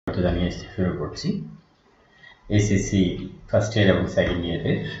জানিয়ে শুরু করছি এসএসসি ফার্স্ট ইয়ার এবং সেকেন্ড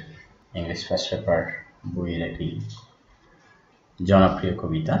ইয়ারের ইংলিশ ফার্স্ট পেপার বইয়ের একটি জনপ্রিয়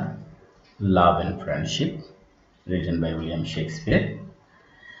কবিতা love and friendship written by William Shakespeare.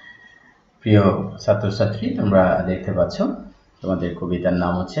 প্রিয় ছাত্রছাত্রী, তোমরা দেখতে পাচ্ছ তোমাদের কবিতার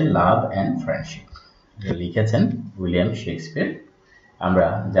নাম হচ্ছে লাভ অ্যান্ড ফ্রেন্ডশিপ। লিখেছেন উইলিয়াম শেক্সপিয়ার। আমরা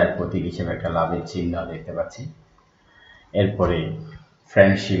যার প্রতীক হিসেবে একটা লাভের চিহ্ন দেখতে পাচ্ছি, এরপরে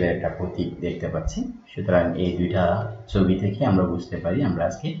ফ্রেন্ডশিপের একটা প্রতীক দেখতে পাচ্ছি। সুতরাং এই দুইটা ছবি থেকে আমরা বুঝতে পারি আমরা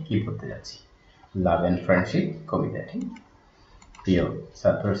আজকে কি পড়তে যাচ্ছি, লাভ অ্যান্ড ফ্রেন্ডশিপ কবিতাটি। প্রিয়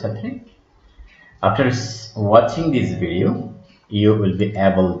ছাত্রছাত্রী, after watching this video you will be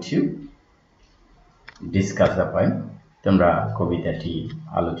able to discuss the poem। তোমরা কবিতাটি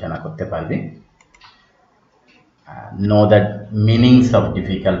আলোচনা করতে পারবে। know the meanings of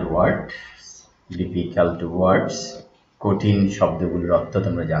difficult words কঠিন শব্দগুলোর অর্থ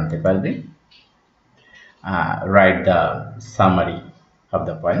তোমরা জানতে পারবে। Write the summary of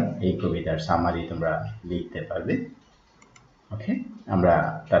the point, এই কবিতার সামারি তোমরা লিখতে পারবে। ওকে, আমরা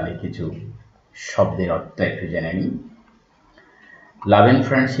তাহলে কিছু শব্দের অর্থ একটু জেনে নিই। লাভ অ্যান্ড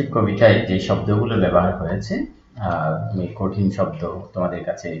ফ্রেন্ডশিপ কবিতায় যে শব্দগুলো ব্যবহার হয়েছে, কঠিন শব্দ তোমাদের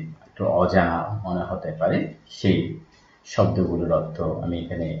কাছে একটু অজানা মনে হতে পারে, সেই শব্দগুলোর অর্থ আমি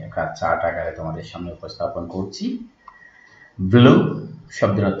এখানে একটা চার্ট আকারে তোমাদের সামনে উপস্থাপন করছি। ব্লু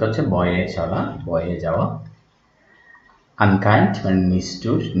শব্দের অর্থ হচ্ছে বয়ে চলা, বয়ে যাওয়া। আনকাইন্ড মানে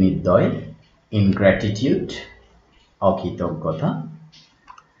নিষ্ঠুর, নির্দয়। ইনগ্র্যাটিটিউড অকৃতজ্ঞতা।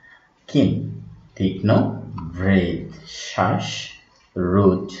 কিন তীক্ষ্ণ। ব্রেথ শ্বাস।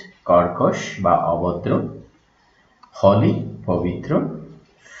 রুট কর্কশ বা অভদ্র। হলি পবিত্র।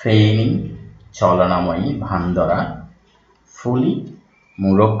 ফেইনিং চলনাময়ী, ভান ধরা। ফুলি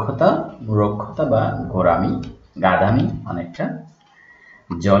মূর্খতা বা গোঁড়ামি, গাধামি অনেকটা।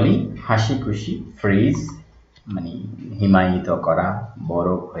 জলি হাসি খুশি। ফ্রিজ মানে হিমায়িত করা,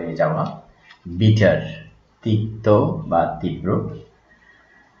 বরফ হয়ে যাওয়া। বিটার তিক্ত বা তীব্র।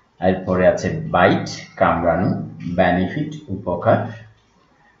 এরপরে আছে বাইট কামড়ানো। বেনিফিট উপকার।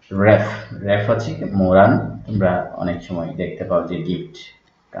 রেফ হচ্ছে মোড়ানো। তোমরা অনেক সময় দেখতে পাও যে গিফট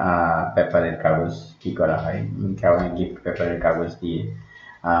পেপারের কাগজ কি করা হয়, গিফট পেপারের কাগজ দিয়ে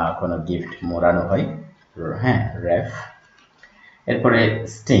কোনো গিফট মোড়ানো হয়, হ্যাঁ, রেফ। এরপরে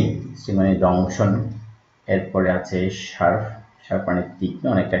স্টিং মানে দংশন। এরপরে আছে শার্প মানে তীক্ষ্ণ,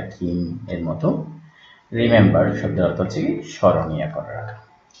 অনেকটা কিন এর মতো। রিমেম্বার শব্দের অর্থ হচ্ছে কি স্মরণীয় করা,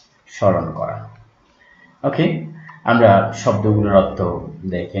 স্মরণ করা। ওকে, আমরা শব্দগুলোর অর্থ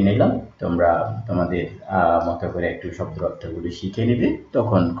দেখে নিলাম। তোমরা তোমাদের মতো করে একটু শব্দের অর্থগুলি শিখে নিবে,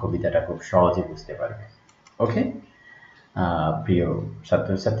 তখন কবিতাটা খুব সহজে বুঝতে পারবে। ওকে, প্রিয়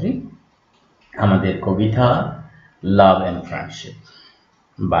ছাত্রছাত্রী, আমাদের কবিতা love and friendship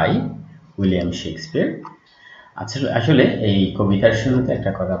by William Shakespeare. আসলে এই কবিতার শুরুতে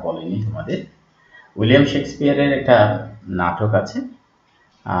একটা কথা বলিনি তোমাদের। উইলিয়াম শেক্সপিয়ারের একটা নাটক আছে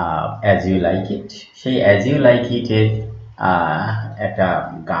অ্যাজ ইউ লাইক ইট। সেই অ্যাজ ইউ লাইক ইটের একটা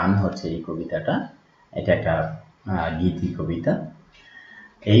গান হচ্ছে এই কবিতাটা। এটা একটা গীতি কবিতা।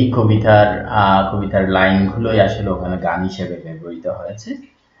 এই কবিতার লাইনগুলোই আসলে ওখানে গান হিসেবে ব্যবহৃত হয়েছে।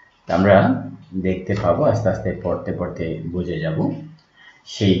 আমরা দেখতে পাবো, আস্তে আস্তে পড়তে পড়তে বুঝে যাব।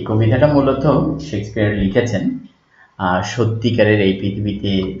 সেই কবিতাটা মূলত শেক্সপিয়ার লিখেছেন সত্যিকারের এই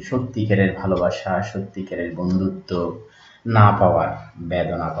পৃথিবীতে সত্যিকারের ভালোবাসা, সত্যিকারের বন্ধুত্ব না পাওয়ার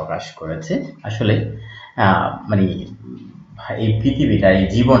বেদনা প্রকাশ করেছে। আসলে মানে এই পৃথিবীটা, এই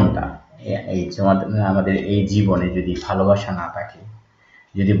জীবনটা, আমাদের এই জীবনে যদি ভালোবাসা না থাকে,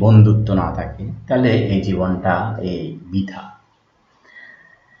 যদি বন্ধুত্ব না থাকে, তাহলে এই জীবনটা এই বৃথা।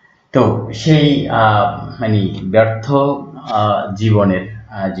 তো সেই মানে ব্যর্থ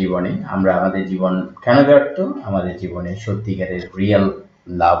জীবনে আমরা আমাদের জীবন কেন ব্যর্থ? আমাদের জীবনে সত্যিকারের রিয়েল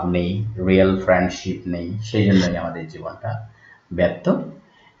লাভ নেই, রিয়েল ফ্রেন্ডশিপ নেই, সেই জন্যই আমাদের জীবনটা ব্যর্থ।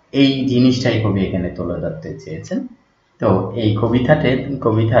 এই জিনিসটাই কবি এখানে তুলে ধরতে চেয়েছেন। তো এই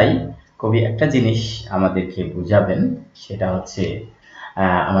কবিতায় কবি একটা জিনিস আমাদেরকে বুঝাবেন, সেটা হচ্ছে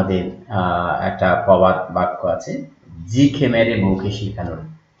আমাদের একটা প্রবাদ বাক্য আছে, জিখে মেরে বউকে শিখানোর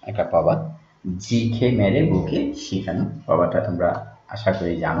একটা প্রবাদ। জিখে মেরে বউকে শিখানো প্রবাদটা তোমরা আশা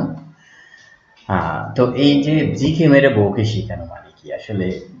করি জানো। তো এই যে জিখে মেরে বউকে শিখানো মানে কি? আসলে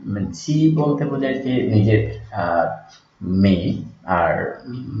জি বলতে বোঝায় যে নিজের মেয়ে, আর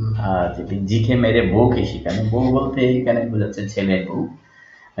জিখে মেরে বউকে শিখানো, বউ বলতে এখানে বোঝাচ্ছে ছেলের বউ।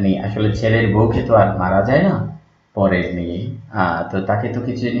 মানে আসলে ছেলের বউকে তো আর মারা যায় না, পরের মেয়ে, তো তাকে তো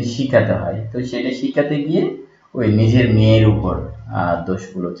কিছু জিনিস শিখাতে হয়। তো সেটা শিখাতে গিয়ে ওই নিজের মেয়ের উপর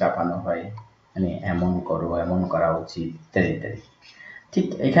দোষগুলো চাপানো হয়, মানে এমন করো, এমন করা উচিত, ইত্যাদি ইত্যাদি। ঠিক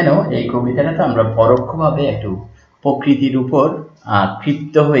এখানেও এই কবিতাটাতে আমরা পরোক্ষভাবে একটু প্রকৃতির উপর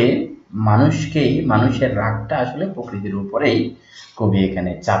ক্ষিপ্ত হয়ে মানুষের রাগটা আসলে প্রকৃতির উপরেই কবি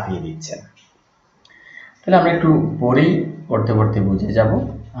এখানে চাপিয়ে দিচ্ছেন। তাহলে আমরা একটু পড়তে পড়তে বুঝে যাব,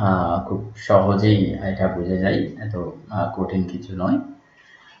 খুব সহজেই এটা বুঝে যাই, এত কঠিন কিছু নয়।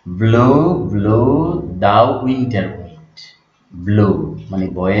 ব্লো ব্লো দাও উইন্টার উইন্ড, ব্লো মানে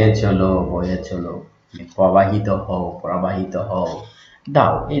বয়ে চলো মানে প্রবাহিত হও।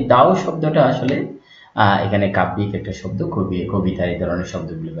 দাও, এই দাও শব্দটা আসলে এখানে কাব্যিক একটা শব্দ, কবিতার এই ধরনের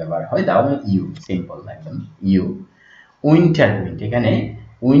শব্দগুলো ব্যবহার হয়। দাও মানে ইউ, সিম্পল একদম ইউ। উইন্টার উইন্ড, এখানে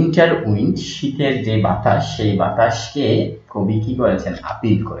উইন্টার উইন্ড শীতের যে বাতাস, সেই বাতাসকে কবি কি করেছেন?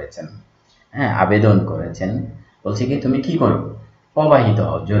 আপিল করেছেন, হ্যাঁ, আবেদন করেছেন। বলছে কি তুমি কি করো? প্রবাহিত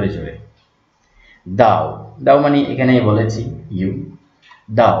হও জোরে জোরে। দাও, দাও মানে এখানে বলেছি ইউ।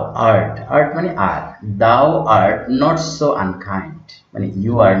 দাও আর্ট, আর্ট মানে আর, দাও আর্ট নট সো আনকাইন্ড, মানে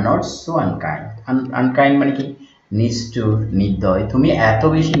you are not so unkind. Unkind মানে কি? নিষ্ঠুর, নির্দয়, তুমি এত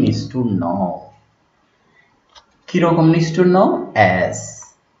বেশি নিষ্ঠুর নও। কিরকম নিষ্ঠুর নও? অ্যাজ,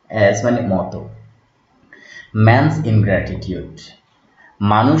 অ্যাজ মানে মতো। ম্যানস ইনগ্র্যাটিটিউড,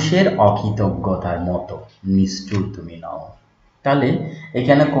 মানুষের অকৃতজ্ঞতার মতো নিষ্ঠুর তুমি নও। তাহলে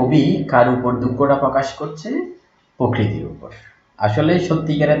এখানে কবি কার উপর দুঃখটা প্রকাশ করছে? প্রকৃতির উপর। আসলে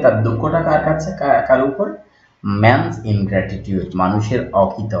সত্যিকারে তার দুঃখটা কার কাছে, কার উপর? ম্যানস ইনগ্র্যাটিটিউড, মানুষের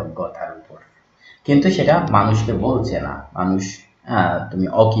অকৃতজ্ঞতার উপর। কিন্তু সেটা মানুষকে বলছে না, মানুষ তুমি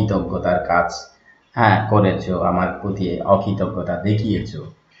অকৃতজ্ঞতার কাজ করেছো, আমার প্রতি অকৃতজ্ঞতা দেখিয়েছো,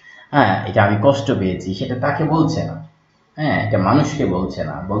 এটা আমি কষ্ট পেয়েছি, সেটা তাকে বলছে না, এটা মানুষকে বলছে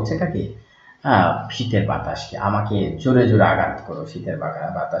না, বলছে কাকে? শীতের বাতাসকে, আমাকে জোরে জোরে আঘাত করো, শীতের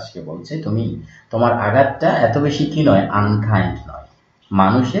বাতাসকে বলছে তুমি, তোমার আঘাতটা এত বেশি কি নয়? আনকাইন্ড নয়,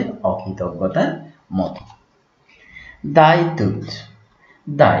 মানুষের অকৃতজ্ঞতার মতো। দায় তুত,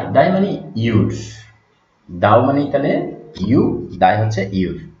 দায়, দায় মানে ইউর, দাও মানে তাহলে ইউ, দায় হচ্ছে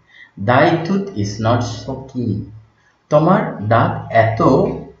ইউর। দায় তুত ইজ নট সো কিন, তোমার দাঁত এত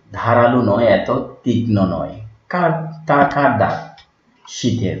ধারালো নয়, এত তীক্ষ্ণ নয়। কার দাঁত?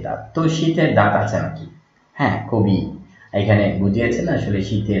 শীতের দাঁত। তো শীতের দাঁত আছে নাকি? হ্যাঁ, কবি এখানে বুঝিয়েছেন আসলে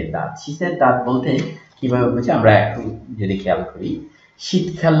শীতের দাঁত। শীতের দাঁত বলতে কিভাবে বুঝি আমরা একটু যদি খেয়াল করি,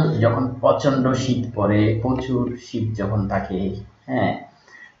 শীতকাল যখন প্রচন্ড শীত পড়ে, প্রচুর শীত যখন থাকে, হ্যাঁ,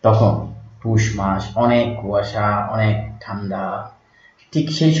 তখন পৌষ মাস, অনেক কুয়াশা, অনেক ঠান্ডা, ঠিক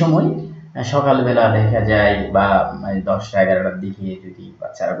সেই সময় সকালবেলা দেখা যায় বা 10টা-11টার দিকে যদি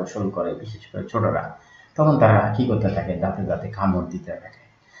বাচ্চারা গোসল করে, বিশেষ করে ছোটরা, তখন তারা কি করতে থাকে? দাঁতে দাঁতে কামড় দিতে থাকে।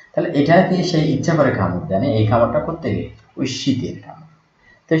 তাহলে এটাকে সে ইচ্ছা করে কামড় দেয় না, এই কামড়টা করতে গিয়ে ওই শীতের কামড়।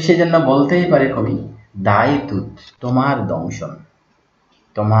 তো সেই জন্য বলতেই পারে কবি, দায় তুত, তোমার দংশন,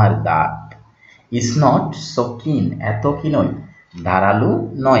 তোমার দাঁত, ইজ নট সো কিন, এত কি নয়? ধারালো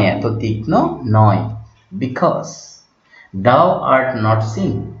নয়, এত তীক্ষ্ণ নয়। বিকজ দাও আর্ট নট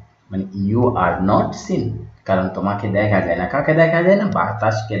সিন, মানে ইউ আর নট সিন, কারণ তোমাকে দেখা যায় না। কাকে দেখা যায় না?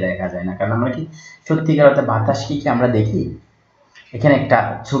 বাতাসকে দেখা যায় না। কারণ আমরা কি সত্যিকার অর্থে বাতাসকে কি আমরা দেখি? এখানে একটা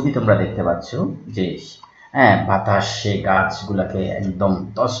ছবি তোমরা দেখতে পাচ্ছ যে বাতাস সে গাছগুলাকে একদম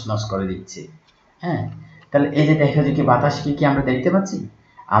তছনছ করে দিচ্ছে। তাহলে এই যে দেখো যে কি বাতাসকে কি আমরা দেখতে পাচ্ছি?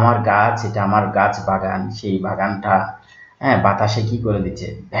 আমার গাছ, এটা আমার গাছ বাগান, সেই বাগানটা বাতাসে কি করে দিচ্ছে?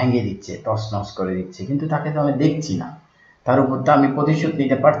 ভেঙে দিচ্ছে, তছনছ করে দিচ্ছে, কিন্তু তাকে তো আমি দেখছি না, তার উপর তো আমি প্রতিশোধ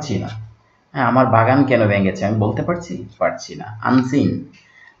নিতে পারছি না। আমার বাগান কেন ভেঙেছে আমি বলতে পারছি না। আনসিন,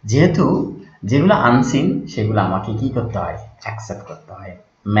 যেহেতু যেগুলো আনসিন সেগুলো আমাকে কি করতে হয়? অ্যাকসেপ্ট করতে হয়,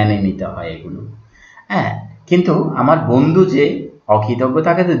 মেনে নিতে হয় এগুলো। কিন্তু আমার বন্ধু যে অকৃতজ্ঞ,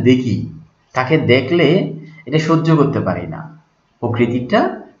 তাকে তো দেখি, তাকে দেখলে এটা সহ্য করতে পারি না। প্রকৃতিটা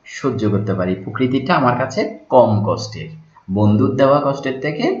সহ্য করতে পারি, প্রকৃতিটা আমার কাছে কম কষ্টের। বন্ধুর দেওয়া কষ্টের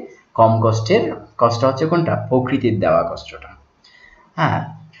থেকে কম কষ্টের কষ্ট হচ্ছে কোনটা? প্রকৃতির দেওয়া কষ্টটা।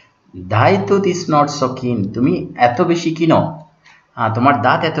 দায় তুত ইজ নট সো কিন, তুমি এত বেশি কি নও? তোমার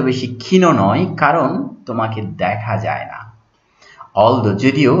দাঁত এত বেশি ক্ষীণ নয়, কারণ তোমাকে দেখা যায় না। অলদো,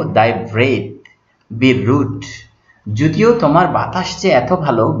 যদিও, দাই ব্রেথ বি রুট, যদিও তোমার বাতাস যে এত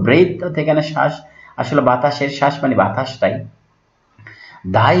ভালো, ব্রেথ এখানে শ্বাস, আসলে বাতাসের শ্বাস মানে বাতাসটাই।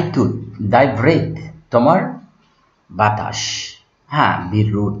 দাই তুত, দাই ব্রেথ, তোমার বাতাস, বি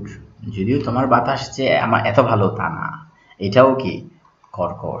রুট, যদিও তোমার বাতাস যে আমার এত ভালো তা না, এটাও কি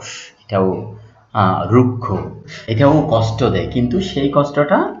কর্কশ, এটাও রুক্ষ, এটাও কষ্ট দেয়, কিন্তু সেই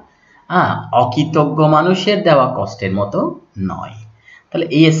কষ্টটা অকৃতজ্ঞ মানুষের দেওয়া কষ্টের মতো নয়। তাহলে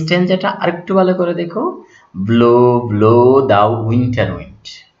এই স্ট্যান্জাটা আরেকটু ভালো করে দেখো, ব্লো ব্লো দাও উইন্টার উইন্ড,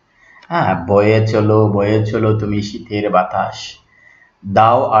 বয়ে চলো তুমি শীতের বাতাস,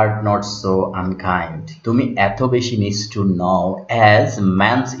 Thou art not so unkind. তুমি এত বেশি নিষ্ঠুর নও as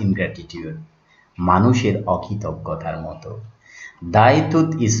man's ingratitude. মানুষের অকৃতজ্ঞতার মতো। Thy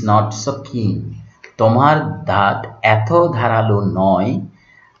tooth is not so keen. তোমার দাঁত এত ধারালো নয়,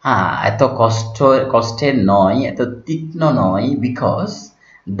 এত কষ্টের নয়, এত তীক্ষ্ণ নয়, because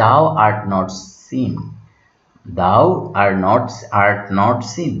thou art not seen. Thou art not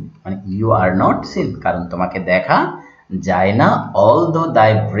seen মানে you are not seen, কারণ তোমাকে দেখা যায় না। although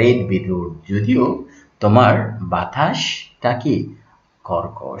thy breath be rude, যদিও তোমার বাতাসটা কি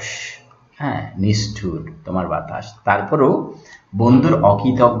কর্কশ, হ্যাঁ নিষ্ঠুর তোমার বাতাস, তারপরও বন্ধুর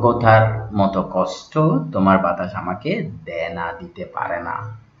অকৃতজ্ঞতার মতো কষ্ট তোমার বাতাস আমাকে দেয় না, দিতে পারে না।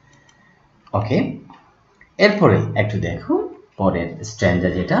 ওকে, এরপরে একটু দেখো পরের স্ট্যান্জা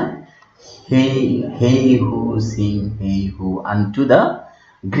যেটা, he who sing he who unto the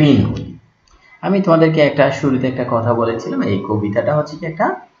green holy. আমি তোমাদেরকে একটা শুরুতে একটা কথা বলেছিলাম, এই কবিতাটা হচ্ছে কি একটা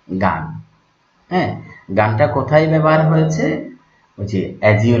গান। হ্যাঁ, গানটা কোথায় ব্যবহার হয়েছে? ওই যে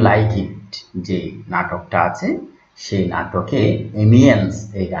অ্যাজ ইউ লাইক ইট যে নাটকটা আছে, সেই নাটকে এমিয়েন্স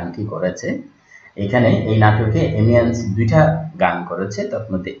এই গানটি করেছে। এখানে এই নাটকে এমিয়েন্স দুইটা গান করেছে, তার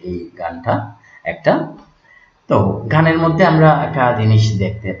মধ্যে এই গানটা একটা। তো গানের মধ্যে আমরা একটা জিনিস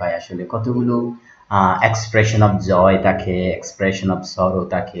দেখতে পাই, আসলে কতগুলো এক্সপ্রেশন অফ জয় থাকে, এক্সপ্রেশন অফ সরো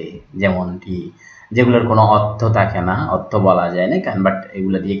থাকে, যেমনটি যেগুলোর কোনো অর্থ থাকে না, অর্থ বলা যায় না, বাট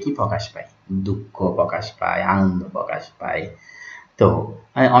এগুলো দিয়ে কি প্রকাশ পায়? দুঃখ প্রকাশ পায়, আনন্দ প্রকাশ পায়। তো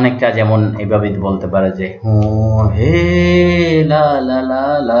অনেকটা যেমন এইভাবে বলতে পারে যে হো হে লা লা লা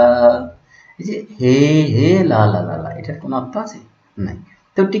লা, এই যে হে হে লা লা লা লা, এটার কোনো অর্থ আছে? নাই।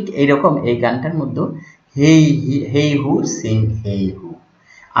 তো ঠিক এইরকম এই গানটার মধ্যে হে হু সিং হে হু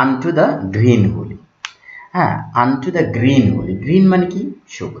আনটু দ্য গ্রিন হোলি। হ্যাঁ, আনটু দ্য গ্রিন হোলি, গ্রিন মানে কি?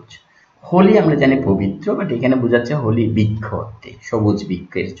 সবুজ। হোলি আমরা জানি পবিত্র, বাট এখানে বোঝাচ্ছে হোলি বৃক্ষ অর্থে, সবুজ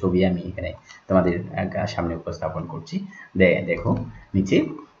বৃক্ষের ছবি আমি এখানে তোমাদের সামনে উপস্থাপন করছি। দেখো নিচে,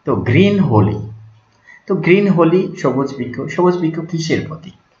 তো গ্রিন হোলি, তো গ্রিন হোলি সবুজ বৃক্ষ। সবুজ বৃক্ষ কিসের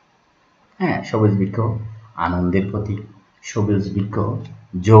প্রতীক? হ্যাঁ, সবুজ বৃক্ষ আনন্দের প্রতীক, সবুজ বৃক্ষ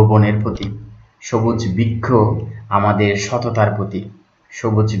যৌবনের প্রতীক, সবুজ বৃক্ষ আমাদের সততার প্রতীক,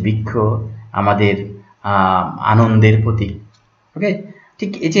 সবুজ বৃক্ষ আমাদের আনন্দের প্রতীক। ওকে,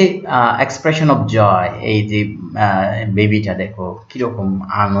 ঠিক এই যে এক্সপ্রেশন অফ জয়, এই যে বেবিটা দেখো কিরকম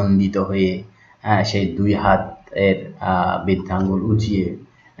আনন্দিত হয়ে সেই দুই হাতের বৃদ্ধাঙ্গুল উঁচিয়ে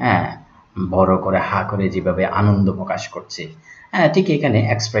বড় করে হা করে যেভাবে আনন্দ প্রকাশ করছে, হ্যাঁ ঠিক এখানে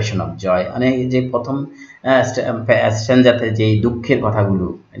এক্সপ্রেশন অফ জয়। মানে যে প্রথম স্ট্যান্জাতে যে দুঃখের কথাগুলো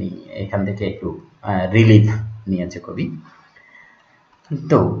মানে এখান থেকে একটু রিলিফ নিয়েছে কবি।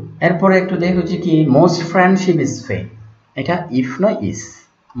 তো এরপরে একটু দেখো যে কি মোস্ট ফ্রেন্ডশিপ ইজ ফেইন, এটা ইফ নয় ইজ,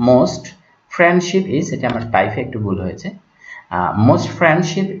 মোস্ট ফ্রেন্ডশিপ ইজ, এটা আমার টাইপে একটু ভুল হয়েছে। Most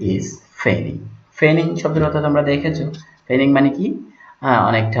friendship is ফেইনিং। ফেইনিং শব্দের অর্থ তোমরা দেখেছো, ফেইনিং মানে কি?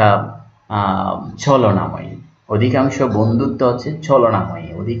 অনেকটা ছলনাময়ী। অধিকাংশ বন্ধুত্ব হচ্ছে ছলনাময়ী,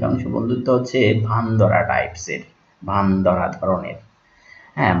 অধিকাংশ বন্ধুত্ব হচ্ছে ভান ধরা টাইপসের, ভান ধরা ধরনের।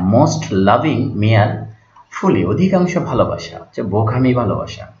 হ্যাঁ, মোস্ট লাভিং মেয়ার ফুলি, অধিকাংশ ভালোবাসা হচ্ছে বোকামি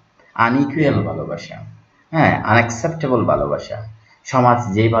ভালোবাসা, আনইকুয়াল ভালোবাসা, হ্যাঁ আনঅ্যাকসেপ্টেবল ভালোবাসা, সমাজ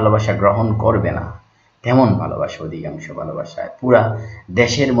যেই ভালোবাসা গ্রহণ করবে না তেমন ভালোবাসা, অধিকাংশ ভালোবাসা। পুরা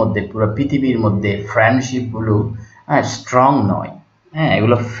দেশের মধ্যে, পুরো পৃথিবীর মধ্যে ফ্রেন্ডশিপগুলো স্ট্রং নয়, হ্যাঁ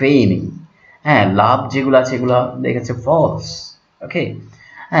এগুলো ফেইনিং। হ্যাঁ, লাভ যেগুলো আছে এগুলো দেখেছে ফলস। ওকে,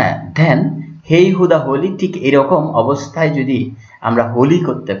 হ্যাঁ দেন হেই হু দা হোলি, ঠিক এরকম অবস্থায় যদি আমরা হোলি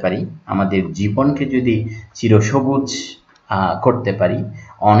করতে পারি, আমাদের জীবনকে যদি চিরসবুজ করতে পারি,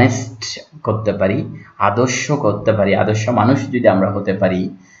 অনেস্ট করতে পারি, আদর্শ করতে পারি, আদর্শ মানুষ যদি আমরা হতে পারি,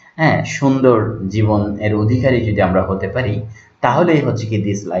 হ্যাঁ সুন্দর জীবন এর অধিকারী যদি আমরা হতে পারি, তাহলেই হচ্ছে কি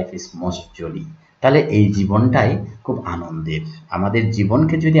this life is most Jolly, তাহলে এই জীবনটাই খুব আনন্দের। আমাদের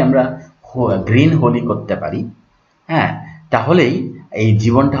জীবনকে যদি আমরা গ্রিন হোলি করতে পারি, হ্যাঁ তাহলেই এই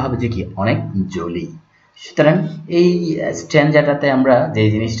জীবনটা হবে যে কি অনেক জলি। সুতরাং এই স্ট্যান্জাটাতে আমরা যে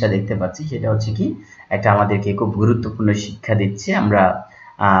জিনিসটা দেখতে পাচ্ছি সেটা হচ্ছে কি একটা আমাদেরকে খুব গুরুত্বপূর্ণ শিক্ষা দিচ্ছে। আমরা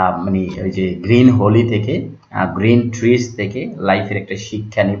মানে ওই যে গ্রিন হোলি থেকে, গ্রিন ট্রিজ থেকে লাইফের একটা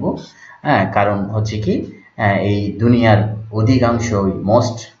শিক্ষা নিব। হ্যাঁ, কারণ হচ্ছে কি এই দুনিয়ার অধিকাংশ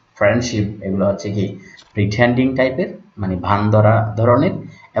মোস্ট ফ্রেন্ডশিপ এগুলো হচ্ছে কি প্রিটেন্ডিং টাইপের, মানে ভান ধরা ধরনের,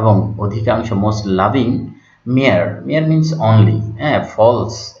 এবং অধিকাংশ মোস্ট লাভিং মেয়ার, মেয়ার মিনস অনলি, হ্যাঁ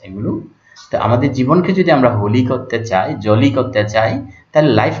ফলস এগুলো। তো আমাদের জীবনকে যদি আমরা হোলি করতে চাই, জলি করতে চাই, তাহলে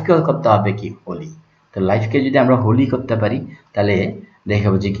লাইফকেও করতে হবে কি হোলি। তো লাইফকে যদি আমরা হোলি করতে পারি তাহলে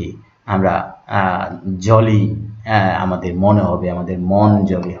দেখাবো যে কি আমরা জলি আমাদের মনে হবে, আমাদের মন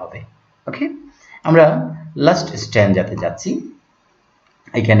জলি হবে। ওকে, আমরা লাস্ট স্ট্যান্জাতে যাচ্ছি।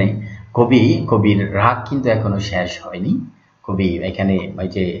 এখানে কবির রাগ কিন্তু এখনো শেষ হয়নি। কবি এখানে ওই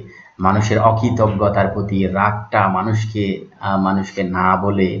যে মানুষের অকৃতজ্ঞতার প্রতি রাগটা মানুষকে না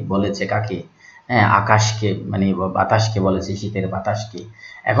বলে বলেছে কাকে, হ্যাঁ আকাশকে, মানে বাতাসকে বলেছে, শীতের বাতাসকে।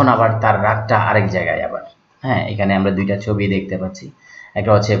 এখন আবার তার রাগটা আরেক জায়গায় আবার। হ্যাঁ, এখানে আমরা দুইটা ছবি দেখতে পাচ্ছি।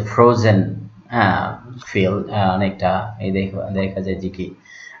 একটা হচ্ছে ফ্রোজেন ফিল্ড, অনেকটা এই দেখা যায় যে কি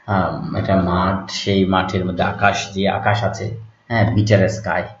একটা মাঠ, সেই মাঠের মধ্যে যে আকাশ আছে, হ্যাঁ বিটার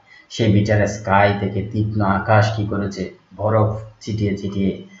স্কাই, সেই বিটার স্কাই থেকে তীক্ষ্ণ আকাশ কি করেছে, বরফ ছিটিয়ে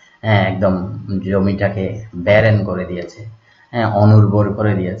ছিটিয়ে হ্যাঁ একদম জমিটাকে ব্যারেন করে দিয়েছে, হ্যাঁ অনুর্বর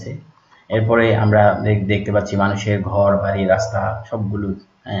করে দিয়েছে। এরপরে আমরা দেখতে পাচ্ছি মানুষের ঘর বাড়ি রাস্তা সবগুলো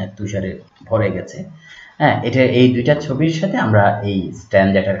তুষারে ভরে গেছে। হ্যাঁ, এই দুইটা ছবির সাথে আমরা এই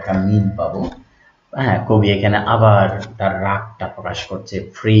স্ট্যান্ডার্ডের একটা মিল পাবো। হ্যাঁ, কবি এখানে আবার তার রাগটা প্রকাশ করছে,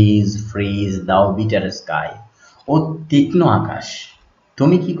 ফ্রিজ ফ্রিজ দাও বিটার স্কাই, ও তীক্ষ্ণ আকাশ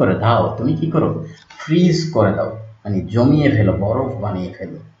তুমি কি করে দাও, তুমি কি করো, ফ্রিজ করে দাও, মানে জমিয়ে ফেলো, বরফ বানিয়ে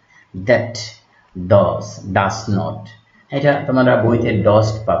ফেলো। দ্যাট ডাস নট, এটা তোমরা বইতে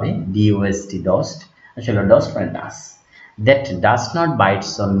ডস্ট পাবে, ডিওএসটি ডস্ট, আসলে ডস্ট মানে ডাস। That does not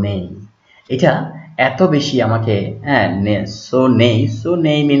bytes on নেই, এটা এত বেশি আমাকে হ্যাঁ সো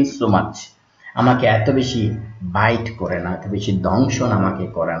নেই মিনস সো মাচ, আমাকে এত বেশি বাইট করে না, এত বেশি দংশন আমাকে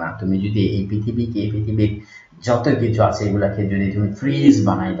করে না। তুমি যদি এই পৃথিবীর যত কিছু আছে এগুলাকে যদি তুমি ফ্রিজ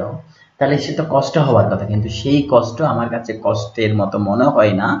বানাই দাও, তাহলে সে তো কষ্ট হওয়ার কথা, কিন্তু সেই কষ্ট আমার কাছে কষ্টের মতো মনে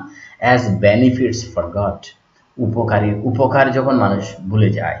হয় না। অ্যাজ বেনিফিটস ফর গড, উপকার যখন মানুষ ভুলে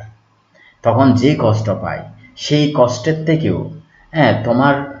যায় তখন যে কষ্ট পায়, সেই কষ্টের থেকেও হ্যাঁ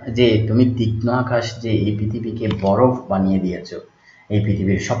তোমার যে তুমি তীক্ষ্ণ আকাশ যে এই পৃথিবীকে বরফ বানিয়ে দিয়েছো, এই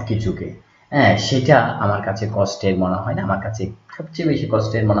পৃথিবীর সবকিছুকে, হ্যাঁ সেটা আমার কাছে কষ্টের মনে হয় না। আমার কাছে সবচেয়ে বেশি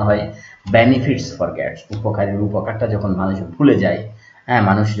কষ্টের মনে হয় বেনিফিটস ফর গ্যাটস, উপকারটা যখন মানুষ ভুলে যায়, হ্যাঁ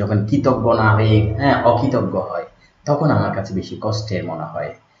মানুষ যখন কৃতজ্ঞ না হয়ে হ্যাঁ অকৃতজ্ঞ হয়, তখন আমার কাছে বেশি কষ্টের মনে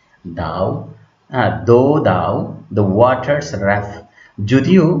হয়। দাও দাও দ্য ওয়াটার্স র্যাফ,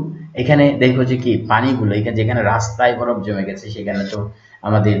 যদিও এখানে দেখো যে কি পানিগুলো এখানে যেখানে রাস্তায় বরফ জমে গেছে, সেখানে তো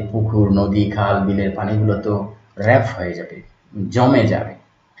আমাদের পুকুর নদী খাল বিলের পানিগুলো তো র্যাপ হয়ে যাবে, জমে যাবে।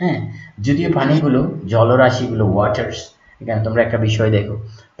 হ্যাঁ, যদিও পানিগুলো জলরাশিগুলো ওয়াটার্স, এখানে তোমরা একটা বিষয় দেখো,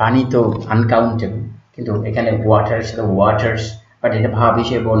 পানি তো আনকাউন্টেবল, কিন্তু এখানে ওয়াটার্স ওয়াটার্স, বাট এটা ভাব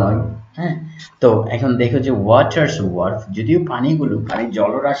হিসেবেও নয়। হ্যাঁ, তো এখন দেখো যে ওয়াটার্স ওয়ার্ফ, যদিও পানির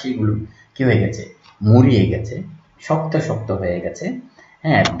জলরাশিগুলো কি হয়ে গেছে, মুড়িয়ে গেছে, শক্ত শক্ত হয়ে গেছে।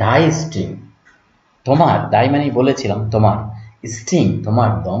 হ্যাঁ, ডাই স্টিং, তোমার ডাই মানে বলেছিলাম তোমার, স্টিং তোমার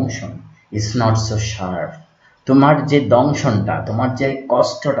দংশন, ইজ নট সো শার্প, তোমার যে দংশনটা, তোমার যে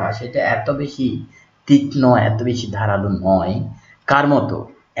কষ্টটা, সেটা এত বেশি তীক্ষ্ণ, এত বেশি ধারালো নয়। কার মতো,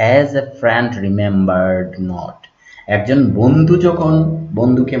 as a friend remembered not, একজন বন্ধু যখন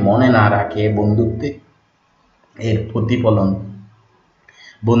বন্ধুকে মনে না রাখে, বন্ধুত্বে এর প্রতিফলন,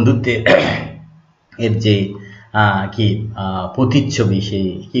 বন্ধুত্বে এর যে কি প্রতিচ্ছবি সে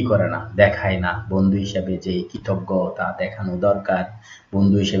কি করে না, দেখায় না, বন্ধু হিসেবে যে কৃতজ্ঞতা দেখানো দরকার,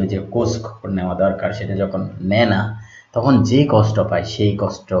 বন্ধু হিসেবে যে খোঁজ খবর নেওয়া দরকার, সেটা যখন নেয় না, তখন যে কষ্ট পায়, সেই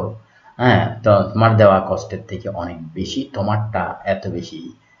কষ্ট হ্যাঁ তো তোমার দেওয়া কষ্টের থেকে অনেক বেশি, তোমারটা এত বেশি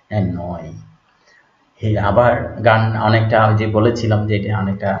নয়। আবার গান অনেকটা ওই যে বলেছিলাম যে এটা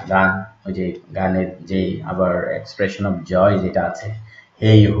অনেকটা গান, ওই যে গানের যে আবার এক্সপ্রেশন অফ জয় যেটা আছে,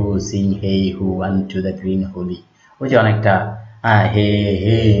 হেই হু সিং হেই হু আনটু দ্য গ্রিন হোলি, ওই যে অনেকটা হে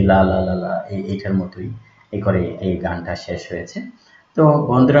হে লা লা লা লা এইটার মতোই এই করে এই গানটা শেষ হয়েছে। তো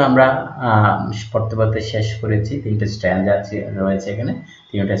বন্ধুরা আমরা পড়তে পড়তে শেষ করেছি, তিনটে স্ট্যান্ডা রয়েছে এখানে,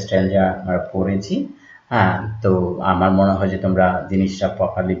 তিনটা স্ট্যান্ডা আমরা পড়েছি। হ্যাঁ, তো আমার মনে হয় যে তোমরা জিনিসটা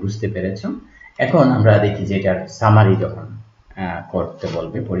প্রপারলি বুঝতে পেরেছো। এখন আমরা দেখি যে এটার সামারি যখন করতে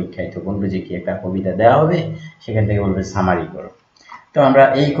বলবে পরীক্ষায়, তো বলবে যে কি একটা কবিতা দেওয়া হবে, সেখান থেকে বলবে সামারি করো। তো আমরা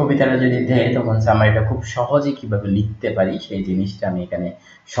এই কবিতাটা যদি দেয়, তখন সামারিটা খুব সহজে কিভাবে লিখতে পারি সেই জিনিসটা আমি এখানে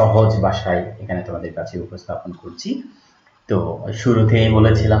সহজ ভাষায় এখানে তোমাদের কাছে উপস্থাপন করছি। তো শুরুতেই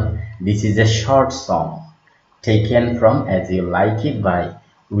বলেছিলাম, this is a short song taken from as you like it by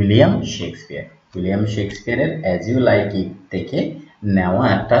William Shakespeare. William শেক্সপিয়ারের as you like it থেকে নেওয়া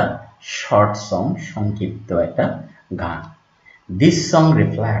একটা শর্ট সং, সংক্ষিপ্ত একটা গান। দিস সং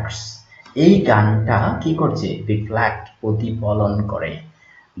রিফ্লেক্টস, এই গানটা কি করছে, রিফ্লেক্ট প্রতিফলন করে,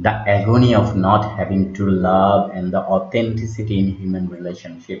 the অ্যাগনি of not having to love and the authenticity in human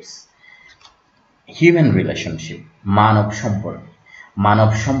relationship, মানব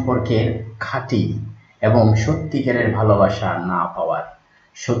সম্পর্কের খাঁটি এবং সত্যিকারের ভালোবাসা না পাওয়ার,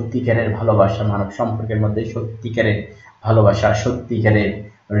 সত্যিকারের ভালোবাসা মানব সম্পর্কের মধ্যে, সত্যিকারের ভালোবাসা, সত্যিকারের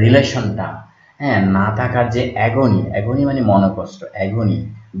রিলেশনটা হ্যাঁ, না থাকার যে অ্যাগনি, অ্যাগনি মানে মনোকষ্ট, অ্যাগনি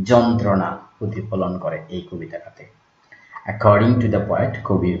যন্ত্রণা প্রতিফলন করে এই কবিতাটাতে। অ্যাকর্ডিং টু দ্য পয়েট,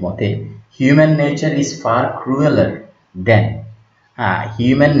 কবির মতে human nature is far ক্রুয়েলার then,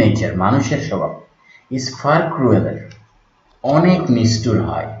 human nature মানুষের স্বভাব ইজ ফার ক্রুয়েলার অনেক নিষ্ঠুর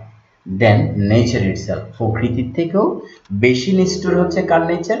হয়, দেন নেচার ইটসেলফ প্রকৃতির থেকেও বেশি নিষ্ঠুর হচ্ছে কার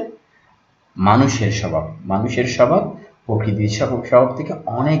নেচার? মানুষের স্বভাব। মানুষের স্বভাব প্রকৃতির স্বভাব থেকে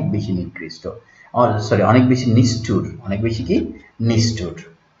অনেক বেশি নিকৃষ্ট, সরি অনেক বেশি নিষ্ঠুর, অনেক বেশি কি নিষ্ঠুর।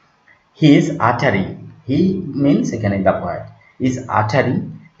 হি ইজ আটারিং, হি মিনস এখানে the poet is আটারিং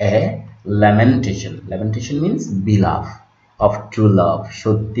A lamentation, lamentation means বিলাভ of true love,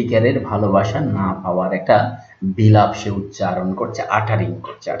 সত্যিকারের ভালোবাসা না পাওয়ার একটা বিলাপ সে উচ্চারণ করছে, আটারিং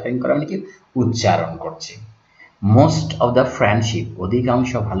করছে, আটারিং করা মানে কি উচ্চারণ করছে। মোস্ট অফ দ্য ফ্রেন্ডশিপ,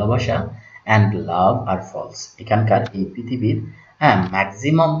 অধিকাংশ ভালোবাসা অ্যান্ড লাভ আর ফলস, এখানকার এই পৃথিবীর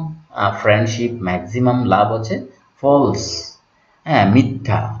ম্যাক্সিমাম ফ্রেন্ডশিপ, ম্যাক্সিমাম লাভ হচ্ছে ফলস,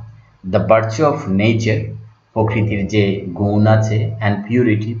 মিথ্যা। দ্য ভার্চু অফ নেচার, প্রকৃতির যে গুণ আছে, অ্যান্ড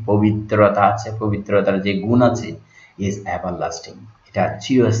পিউরিটি, পবিত্রতা আছে, পবিত্রতার যে গুণ আছে, ইজ এভারলাস্টিং, এটা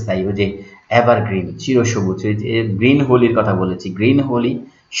চিরস্থায়ী, যে এভারগ্রিন, চিরসবুজ। যে গ্রিন হোলির কথা বলেছি, গ্রিন হোলি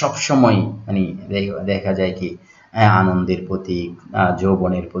সবসময় মানে দেখা যায় কি আনন্দের প্রতীক,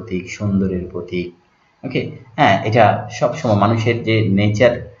 যৌবনের প্রতীক, সুন্দরের প্রতীক। ওকে, এটা সবসময় মানুষের যে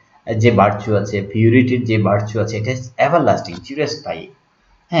নেচার, যে ভার্চু আছে, পিউরিটির যে ভার্চু আছে, এটা এভারলাস্টিং, চিরস্থায়ী।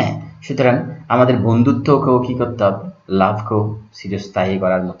 সুতরাং আমাদের বন্ধুত্বকেও কি করতে হবে? লাভকেও চিরস্থায়ী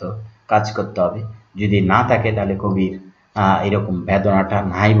করার মতো কাজ করতে হবে। যদি না থাকে তাহলে কবির এরকম বেদনাটা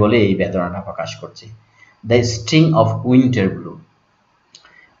নাই বলে এই বেদনাটা প্রকাশ করছে। The sting of winter blue,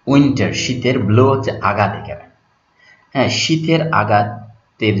 winter শীতের, ব্লো হচ্ছে আঘাত এখানে, শীতের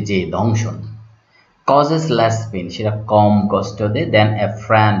আঘাতের যে দংশন, কজেস লেস পেন, সেটা কম কষ্ট দেয়, দেন a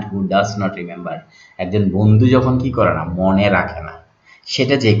friend who does not remember, একজন বন্ধু যখন কি করে না, মনে রাখে না,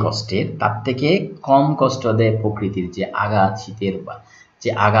 সেটা যে কষ্টের তার থেকে কম কষ্ট দেয় প্রকৃতির যে আঘাত, শীতের যে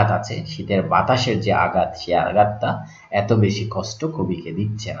আঘাত আছে, শীতের বাতাসের যে আঘাত, সে আঘাতটা এত বেশি কষ্ট কবিকে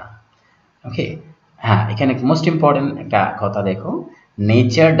দিচ্ছে না। ওকে, এখানে মোস্ট ইম্পর্টেন্ট একটা কথা দেখো,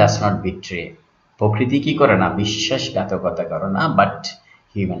 নেচার ডাজ নট বিট্রে, প্রকৃতি কি করে না, বিশ্বাসঘাতকতা করে না, বাট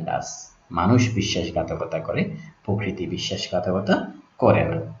হিউম্যান ডাজ, মানুষ বিশ্বাসঘাতকতা করে, প্রকৃতি বিশ্বাসঘাতকতা করে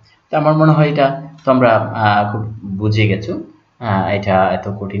না। তো আমার মনে হয় এটা তোমরা খুব বুঝে গেছো, এটা এত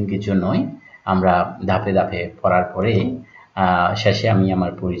কঠিন কিছু নয়। আমরা ধাপে ধাপে পড়ার পরে শেষে আমি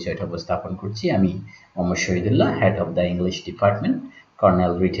আমার পরিচয়টা উপস্থাপন করছি। আমি Mohammad Shahidullah, head of the English department,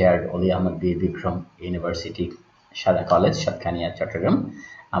 colonel retired অলি আহমদ বীর বিক্রম ইউনিভার্সিটি, সাদা কলেজ, সাতখানিয়া, চট্টগ্রাম।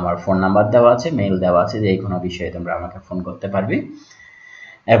 আমার ফোন নাম্বার দেওয়া আছে, মেইল দেওয়া আছে, যে কোনো বিষয়ে তোমরা আমাকে ফোন করতে পারবে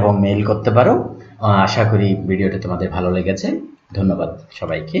এবং মেইল করতে পারো। আশা করি ভিডিওটা তোমাদের ভালো লেগেছে। ধন্যবাদ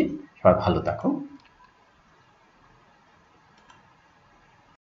সবাইকে, সবাই ভালো থাকো।